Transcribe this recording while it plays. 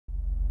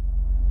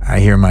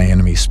hear my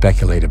enemies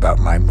speculate about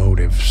my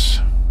motives,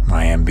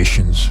 my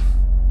ambitions.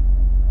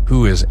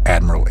 Who is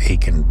Admiral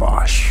Aiken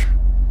Bosch?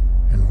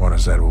 And what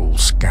is that old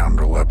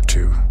scoundrel up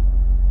to?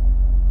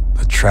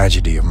 The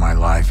tragedy of my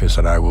life is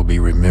that I will be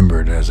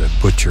remembered as a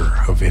butcher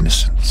of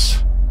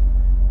innocence.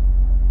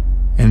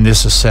 And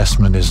this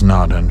assessment is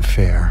not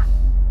unfair.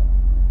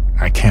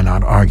 I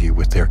cannot argue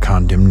with their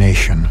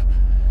condemnation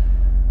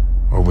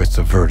or with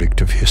the verdict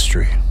of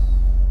history.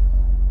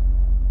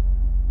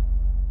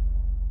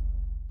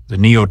 The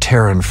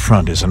Neo-Terran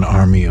Front is an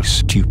army of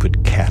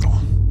stupid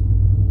cattle,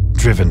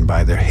 driven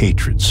by their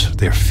hatreds,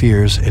 their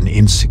fears and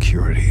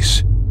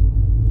insecurities.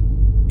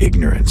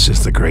 Ignorance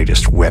is the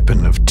greatest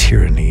weapon of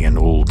tyranny, and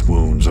old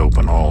wounds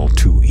open all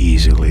too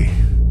easily.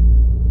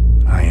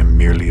 I am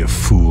merely a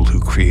fool who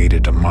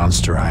created a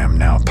monster I am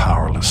now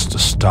powerless to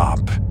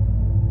stop.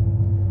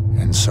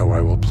 And so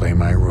I will play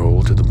my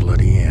role to the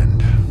bloody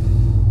end.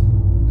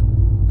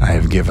 I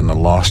have given the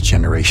lost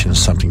generation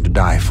something to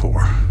die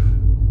for.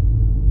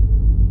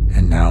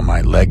 And now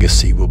my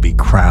legacy will be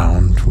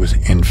crowned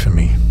with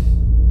infamy.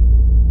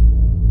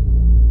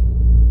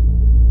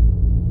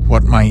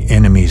 What my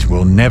enemies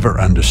will never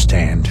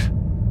understand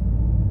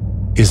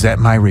is that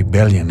my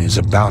rebellion is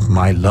about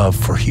my love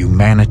for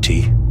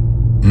humanity,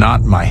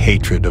 not my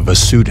hatred of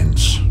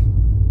Asudans.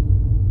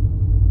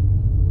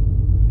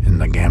 In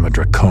the Gamma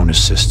Draconis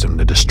system,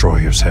 the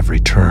destroyers have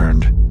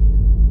returned,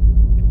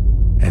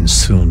 and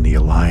soon the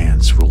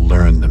Alliance will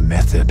learn the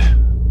method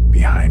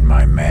behind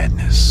my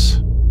madness.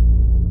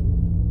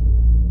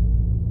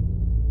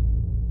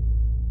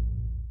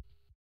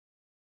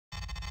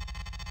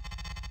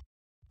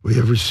 We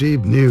have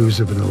received news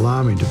of an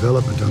alarming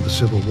development on the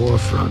Civil War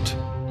front.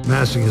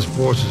 Massing his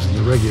forces in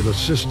the regular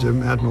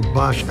system, Admiral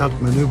Bosch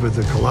outmaneuvered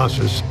the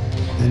Colossus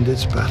and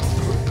its battle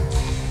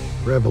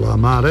group. Rebel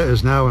Armada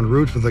is now en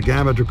route for the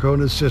Gamma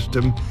Draconis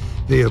system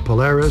via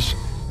Polaris,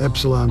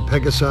 Epsilon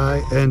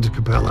Pegasi, and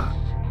Capella.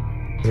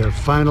 Their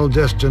final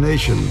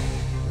destination,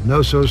 the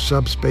Noso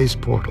subspace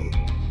portal.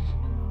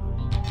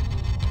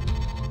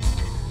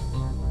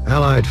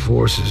 Allied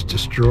forces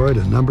destroyed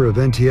a number of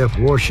NTF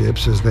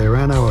warships as they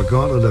ran our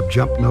gauntlet of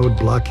jump node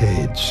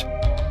blockades.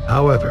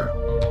 However,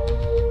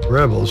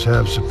 rebels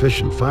have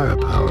sufficient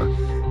firepower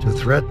to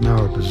threaten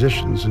our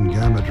positions in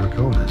Gamma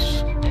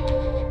Draconis.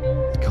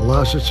 The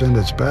Colossus and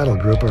its battle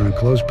group are in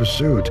close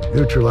pursuit,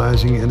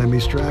 neutralizing enemy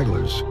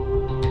stragglers.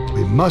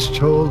 We must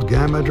hold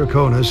Gamma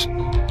Draconis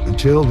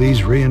until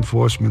these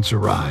reinforcements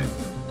arrive.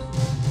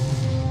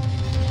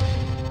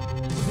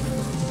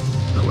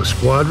 Our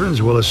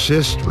squadrons will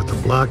assist with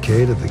the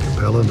blockade of the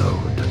Capella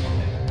node.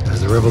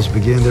 As the rebels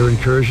begin their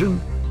incursion,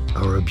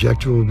 our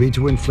objective will be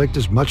to inflict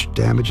as much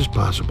damage as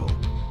possible.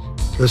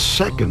 The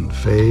second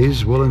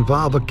phase will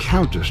involve a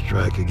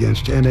counterstrike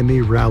against enemy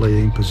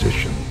rallying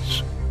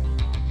positions,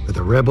 where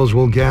the rebels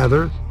will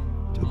gather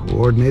to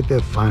coordinate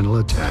their final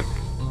attack.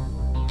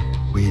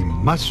 We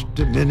must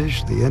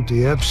diminish the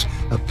NTF's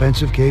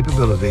offensive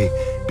capability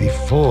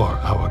before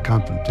our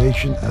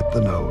confrontation at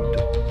the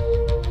node.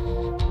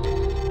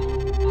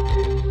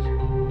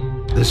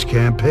 This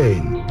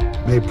campaign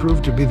may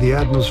prove to be the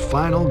Admiral's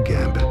final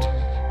gambit.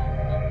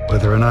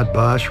 Whether or not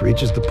Bosch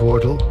reaches the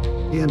portal,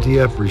 the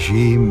NTF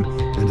regime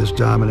and its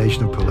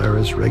domination of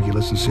Polaris,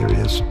 Regulus, and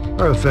Sirius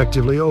are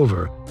effectively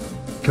over.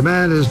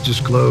 Command has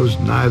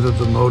disclosed neither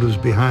the motives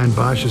behind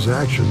Bosch's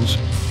actions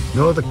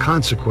nor the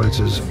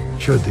consequences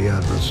should the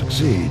Admiral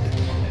succeed.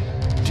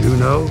 Do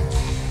know,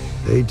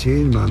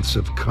 18 months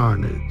of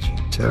carnage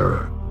and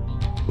terror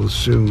will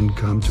soon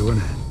come to an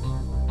end.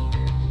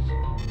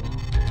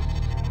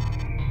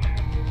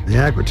 The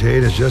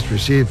Aquitaine has just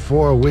received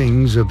 4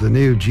 wings of the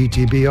new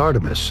GTB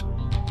Artemis,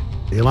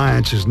 the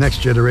Alliance's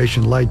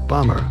next-generation light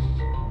bomber.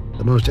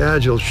 The most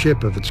agile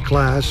ship of its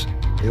class,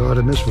 the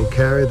Artemis will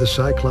carry the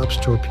Cyclops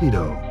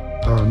torpedo,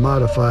 our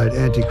modified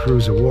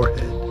anti-cruiser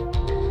warhead.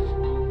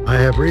 I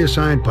have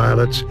reassigned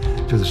pilots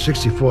to the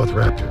 64th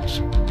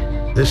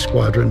Raptors. This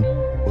squadron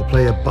will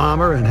play a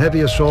bomber and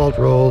heavy assault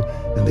role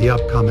in the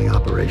upcoming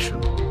operation.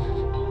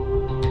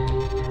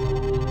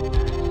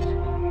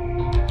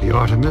 The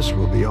Artemis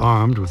will be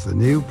armed with the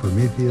new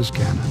Prometheus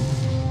cannon.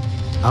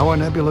 Our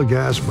Nebula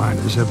gas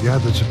miners have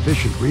gathered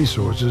sufficient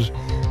resources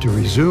to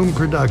resume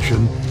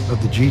production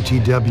of the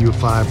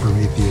GTW-5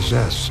 Prometheus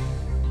S.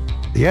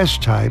 The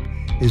S-type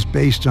is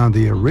based on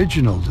the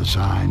original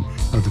design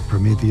of the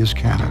Prometheus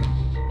cannon.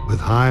 With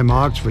high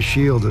marks for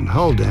shield and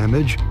hull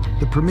damage,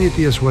 the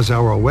Prometheus was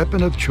our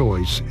weapon of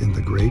choice in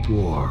the Great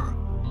War.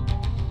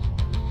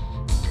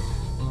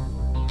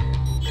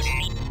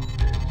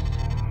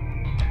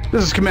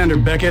 This is Commander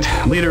Beckett,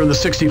 leader of the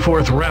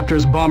 64th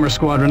Raptors Bomber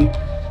Squadron.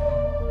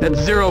 At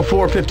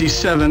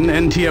 0457,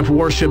 NTF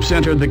warships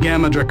entered the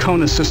Gamma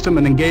Draconis system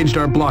and engaged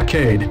our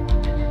blockade.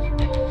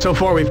 So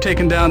far, we've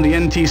taken down the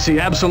NTC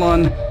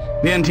Absalon,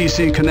 the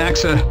NTC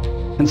Canaxa,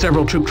 and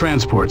several troop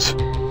transports.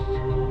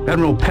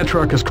 Admiral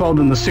Petrarch has called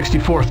in the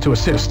 64th to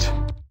assist.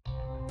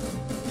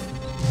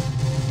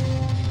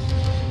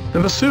 The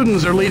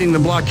Vasudans are leading the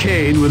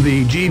blockade with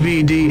the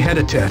GVD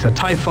Heditet, a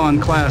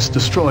Typhon-class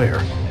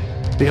destroyer.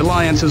 The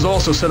Alliance has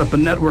also set up a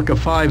network of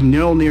 5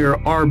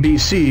 Mjolnir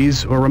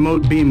RBCs, or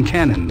remote beam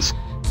cannons.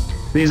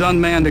 These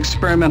unmanned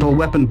experimental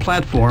weapon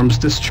platforms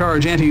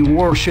discharge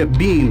anti-warship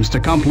beams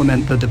to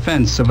complement the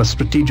defense of a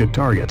strategic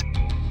target.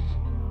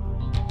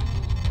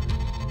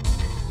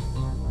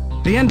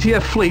 The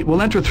NTF fleet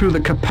will enter through the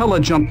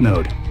Capella jump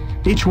node.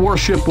 Each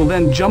warship will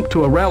then jump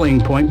to a rallying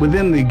point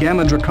within the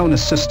Gamma Draconis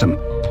system.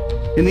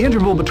 In the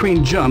interval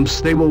between jumps,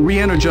 they will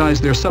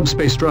re-energize their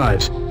subspace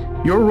drives.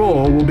 Your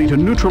role will be to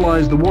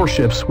neutralize the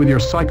warships with your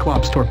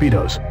Cyclops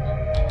torpedoes.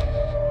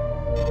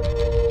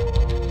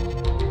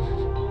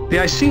 The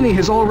Iceni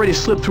has already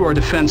slipped through our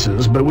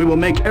defenses, but we will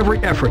make every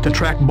effort to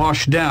track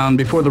Bosch down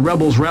before the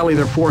rebels rally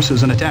their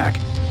forces and attack.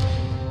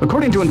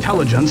 According to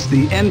intelligence,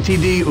 the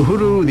NTD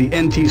Uhuru, the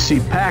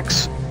NTC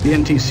Pax, the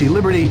NTC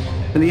Liberty,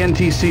 and the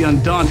NTC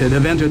Undaunted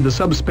have entered the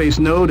subspace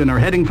node and are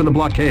heading for the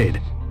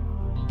blockade.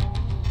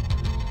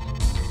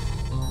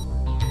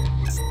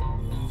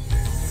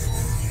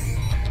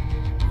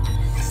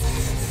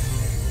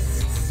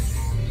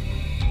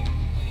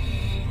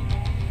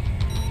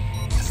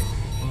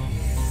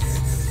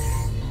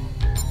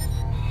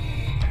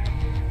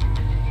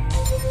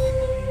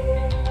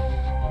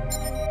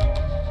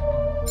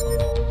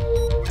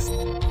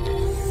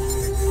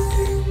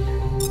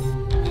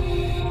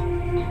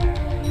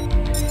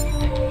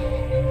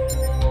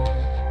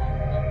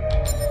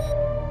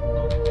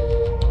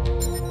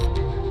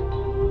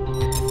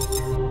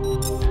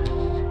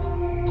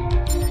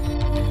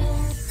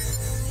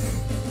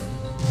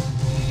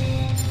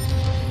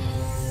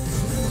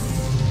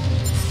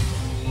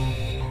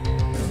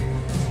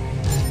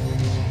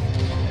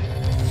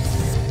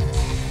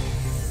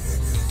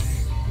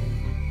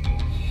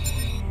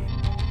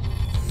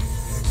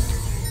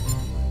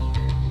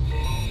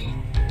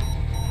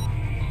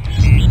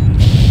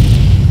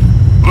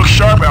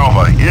 Sharp,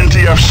 Alpha.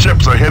 NTF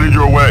ships are headed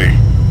your way.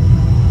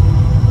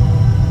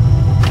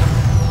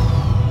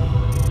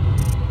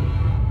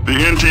 The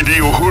NTD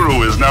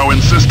Uhuru is now in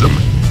system.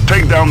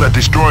 Take down that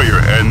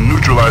destroyer and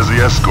neutralize the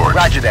escort.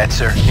 Roger that,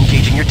 sir.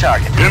 Engaging your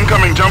target.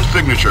 Incoming jump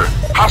signature.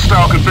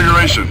 Hostile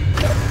configuration.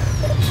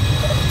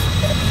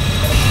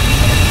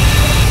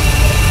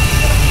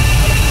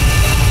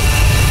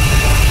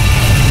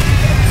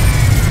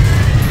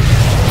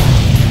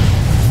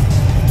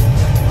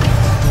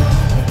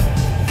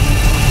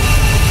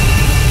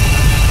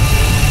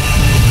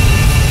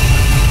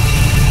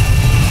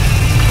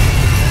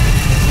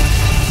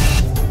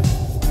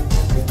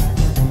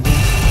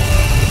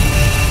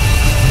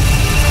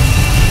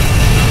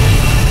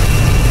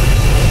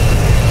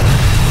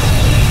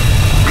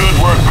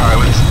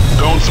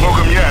 Smoke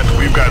them yet.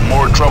 We've got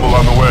more trouble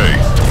on the way.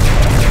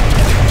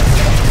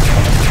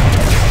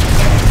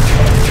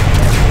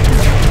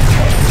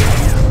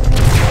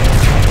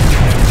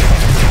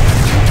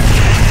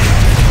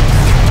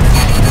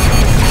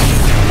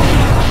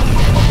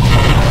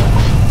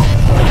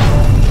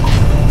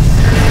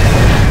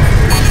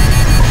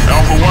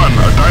 Alpha 1,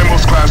 a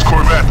Deimos-class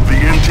corvette, the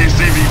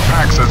NTCV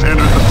Pax has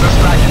entered the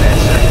system. Roger that,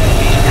 sir.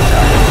 Engaging your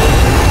target.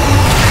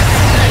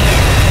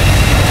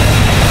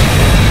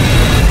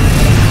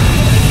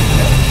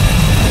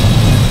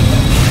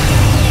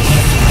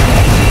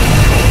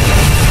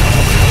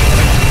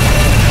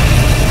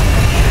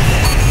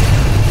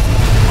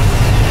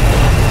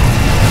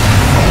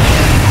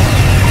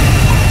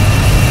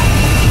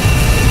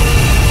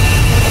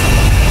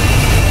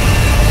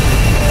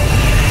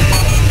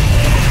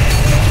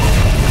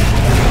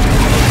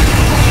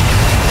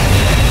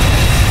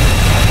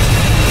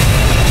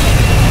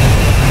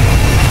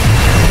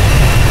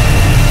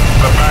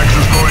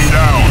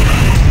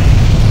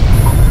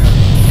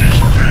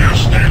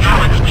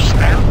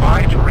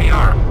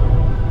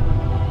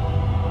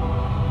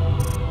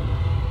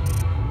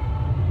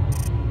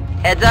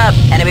 Heads up,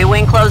 enemy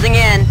wing closing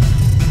in.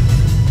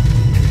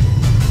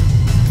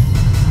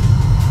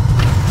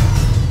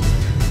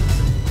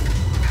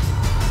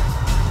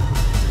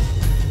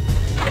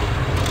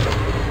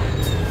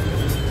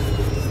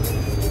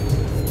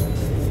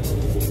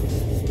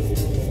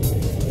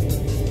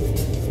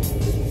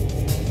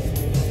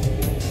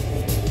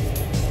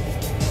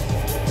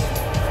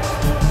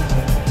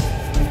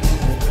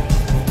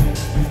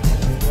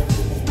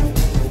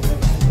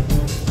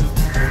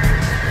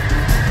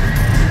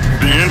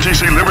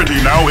 NTC Liberty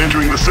now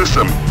entering the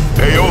system.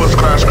 Aeolus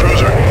class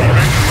cruiser.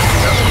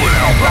 Escort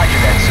Alpha. Roger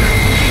that, sir.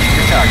 Engaging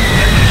your target.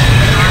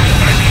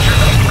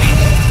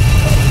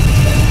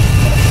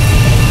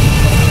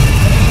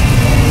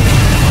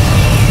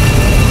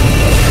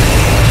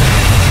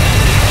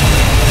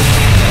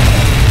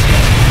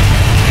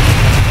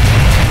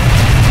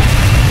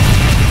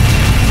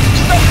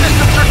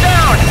 Subsystems are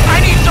down!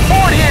 I need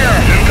support here!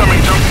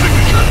 Incoming jump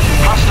signature.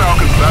 Hostile,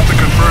 that's a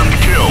confirmed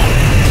kill.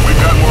 We've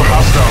got more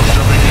hostiles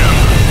jumping in.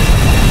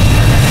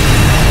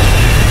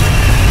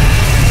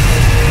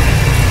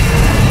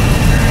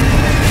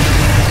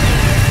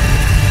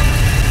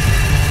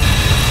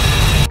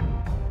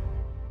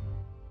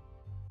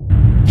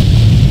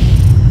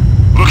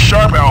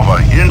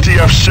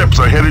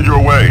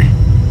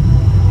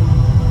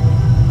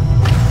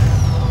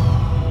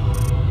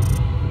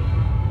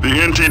 The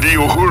NTD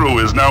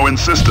Uhuru is now in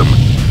system.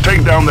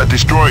 Take down that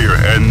destroyer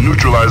and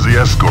neutralize the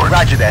escort.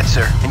 Roger that,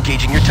 sir.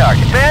 Engaging your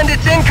target.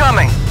 Bandits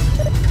incoming!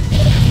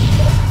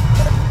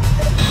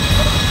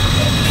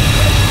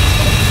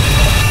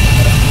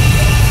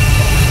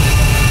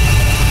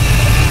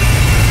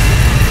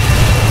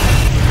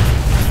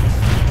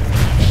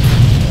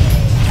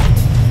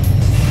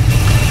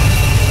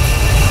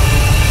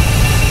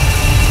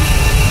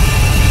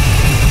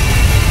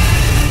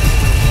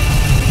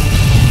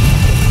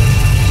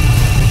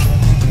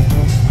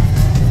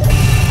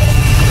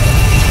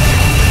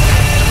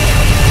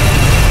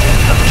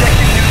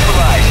 Objective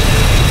neutralized.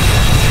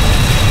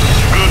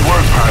 Good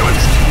work,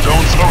 pilots.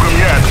 Don't smoke them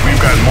yet.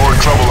 We've got more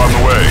trouble on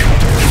the way.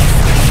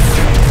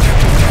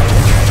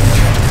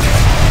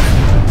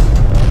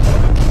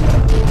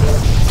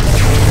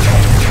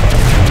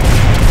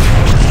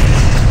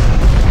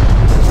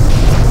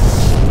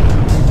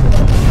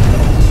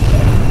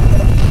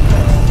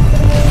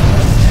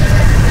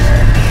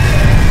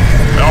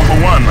 Alpha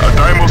 1, a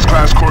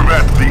Deimos-class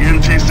corvette. The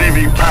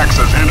NTCV Pax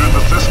has entered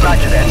the system.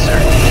 Roger that, sir.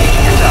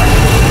 Engaging your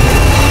target.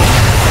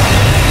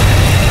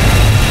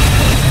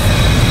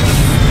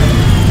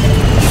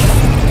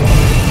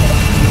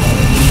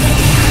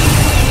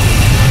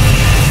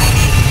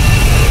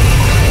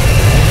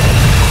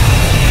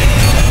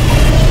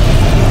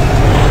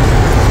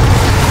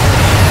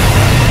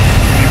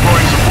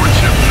 Deploying support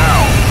ship now.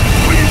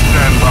 Please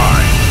stand by.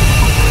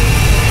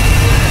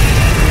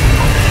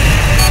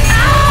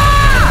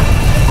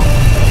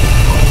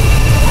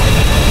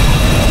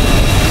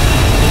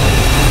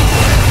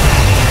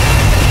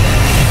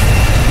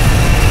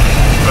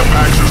 The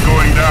Pax is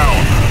going down.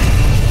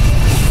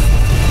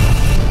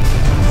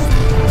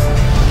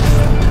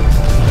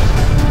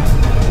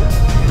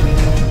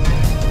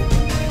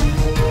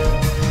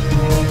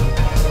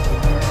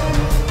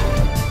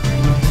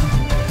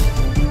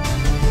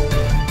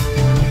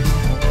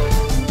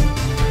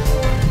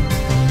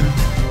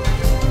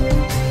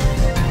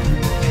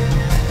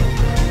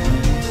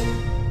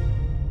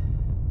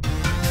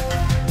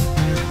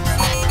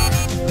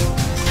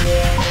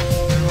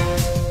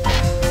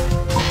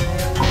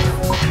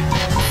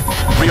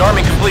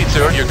 Rearming complete,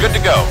 sir. You're good to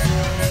go.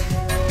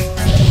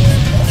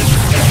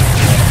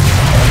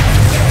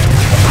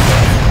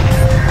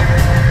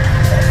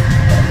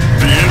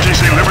 The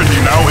NTC Liberty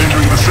now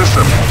entering the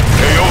system.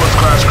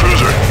 Aeolus-class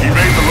cruiser.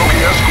 Evade the Loki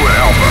escort,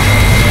 Alpha.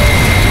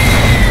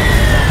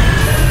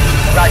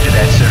 Roger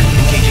that, sir.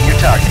 Engaging your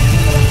target.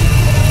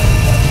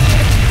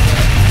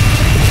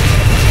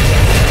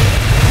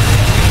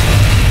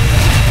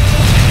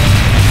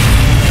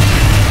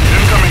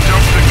 Incoming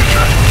jump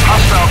signature.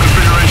 Hostile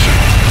configuration.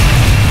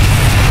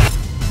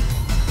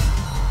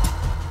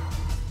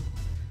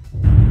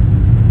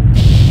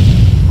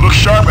 Look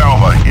sharp,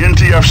 Alpha.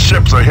 NTF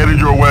ships are headed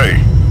your way.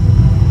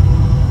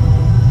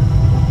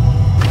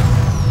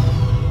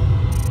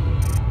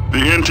 The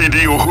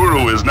NTD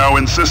Uhuru is now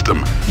in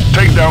system.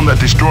 Take down that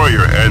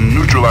destroyer and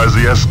neutralize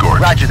the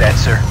escort. Roger that,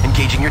 sir.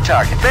 Engaging your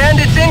target.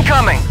 Bandits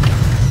incoming!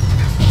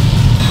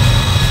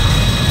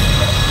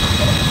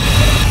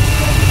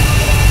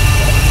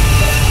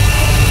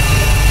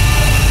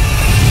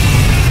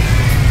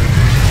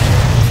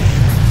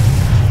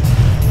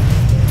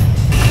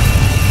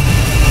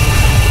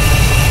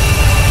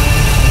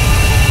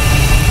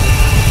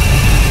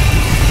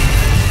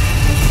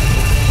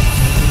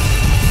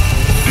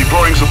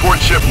 Deploying support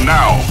ship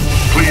now.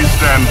 Please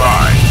stand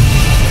by.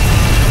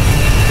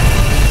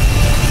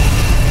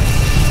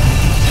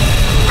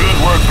 Good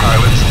work,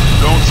 pilots.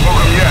 Don't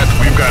smoke them yet.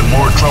 We've got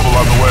more trouble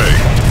on the way.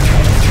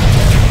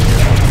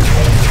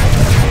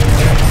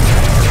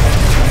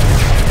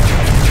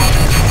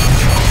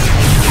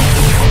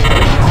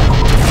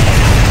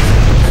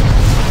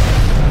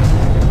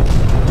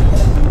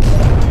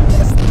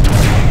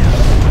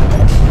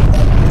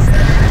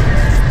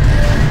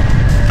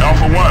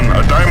 Alpha 1,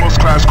 a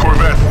Deimos-class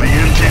corvette. The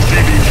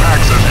NTCV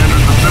Pax has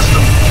entered the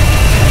system.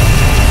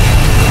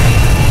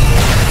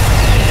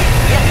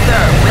 Yes,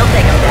 sir. We'll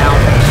take him down.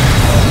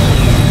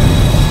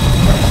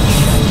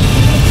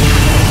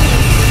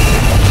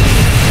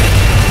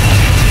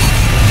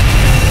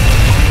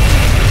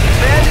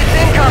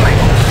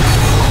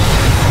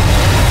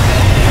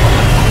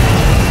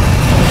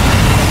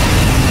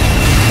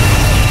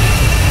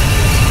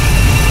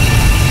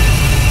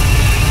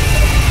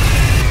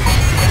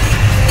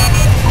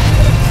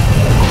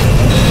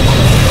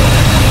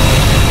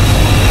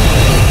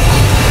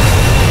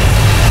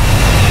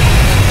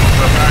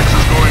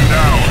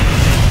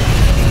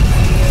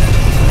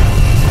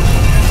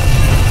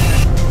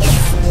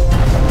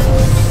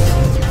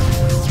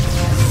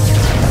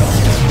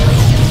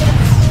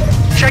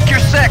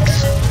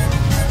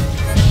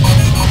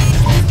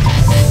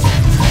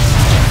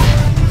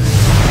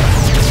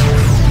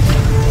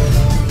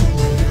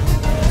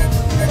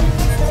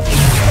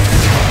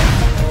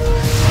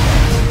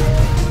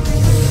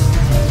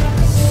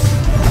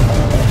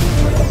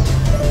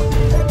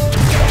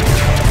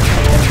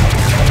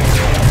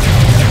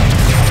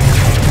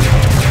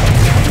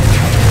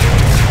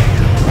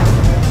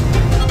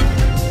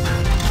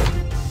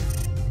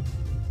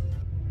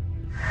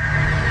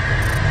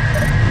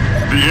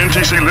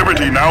 UTC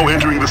Liberty now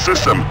entering the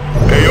system.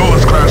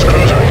 Aeolus class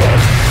cruiser.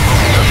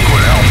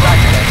 Escort Alpha.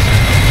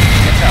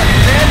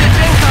 Bandits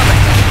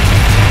incoming!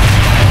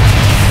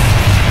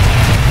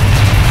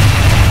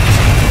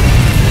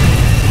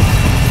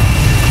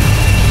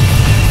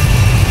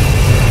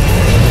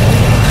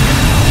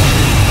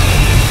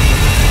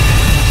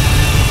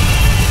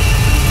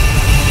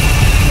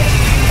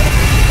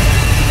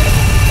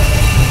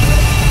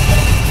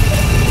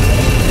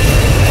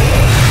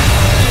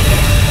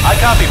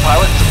 Copy,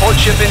 pilot. Support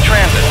ship in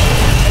transit.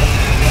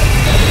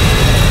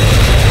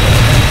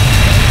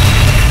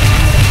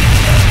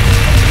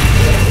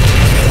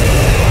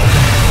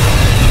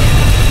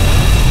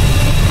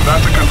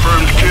 That's a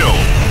confirmed kill.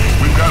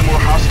 We've got more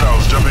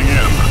hostiles jumping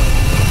in.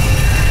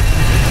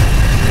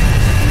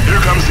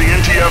 Here comes the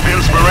NTF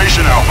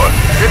Inspiration Alpha.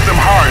 Hit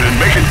them hard and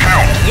make it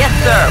count. Yes,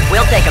 sir.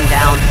 We'll take him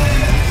down.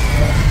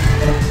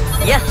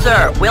 Yes,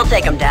 sir. We'll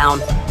take him down.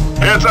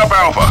 Heads up,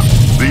 Alpha.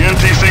 The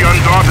NTC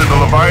Undaunted, the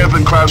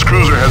Leviathan-class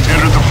cruiser, has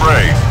entered the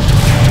fray.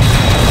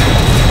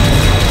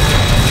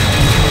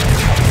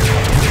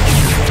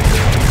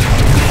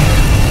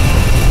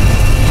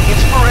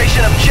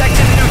 Inspiration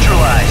objective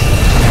neutralized.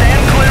 Stand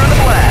clear of the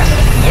blast.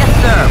 Yes,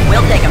 sir.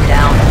 We'll take him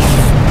down.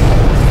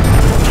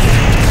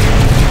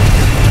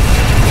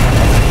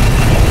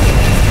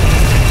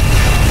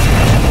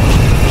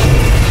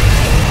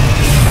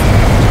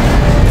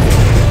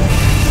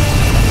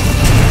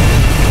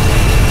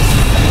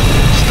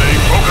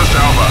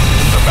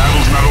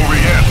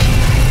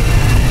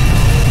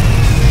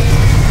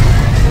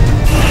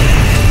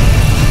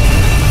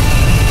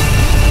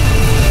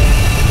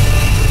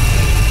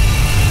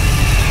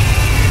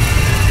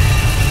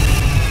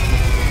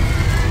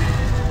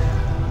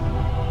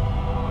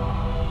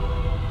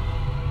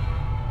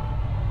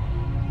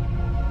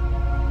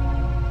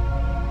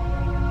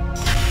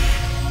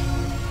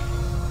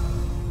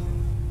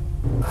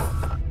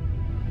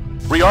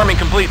 Rearming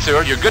complete,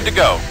 sir. You're good to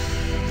go.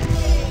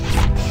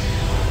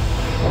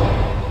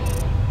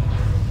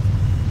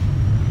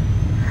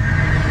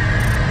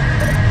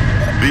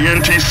 The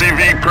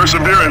NTCV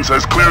Perseverance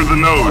has cleared the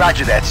node.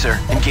 Roger that, sir.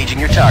 Engaging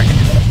your target.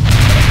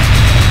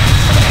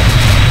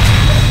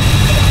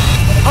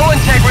 Hull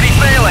integrity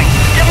failing.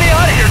 Get me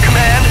out of here,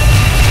 Command!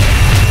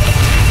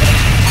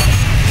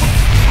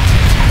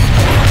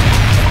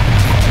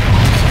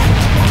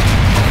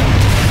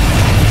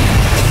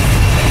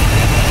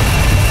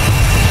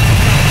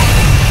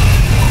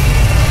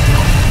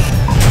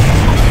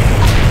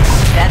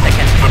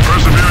 The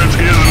Perseverance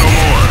is no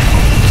more.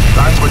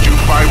 That's what you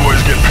spy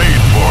boys get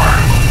paid for.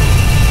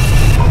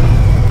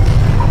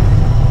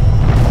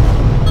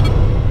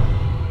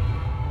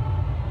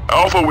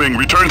 Alpha Wing,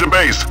 return to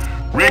base.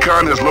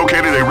 Recon has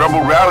located a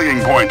rebel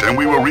rallying point, and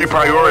we will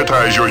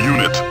reprioritize your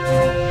unit.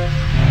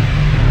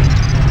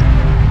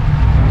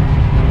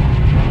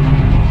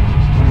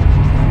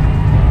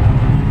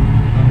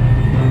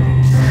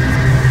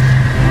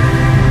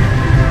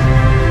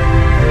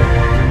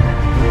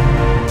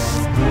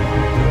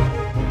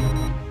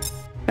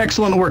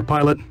 Excellent work,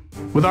 pilot.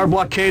 With our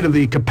blockade of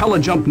the Capella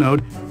jump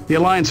node, the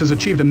Alliance has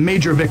achieved a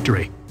major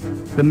victory.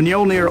 The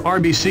Mjolnir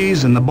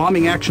RBCs and the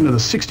bombing action of the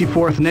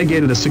 64th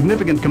negated a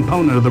significant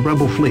component of the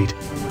rebel fleet.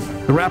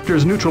 The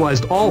Raptors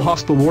neutralized all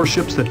hostile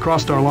warships that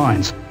crossed our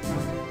lines.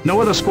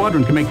 No other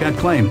squadron can make that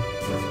claim.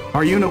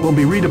 Our unit will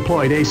be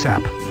redeployed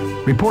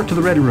ASAP. Report to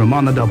the ready room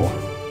on the double.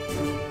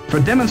 For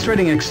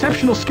demonstrating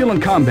exceptional skill in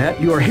combat,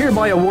 you are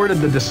hereby awarded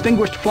the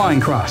Distinguished Flying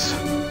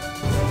Cross.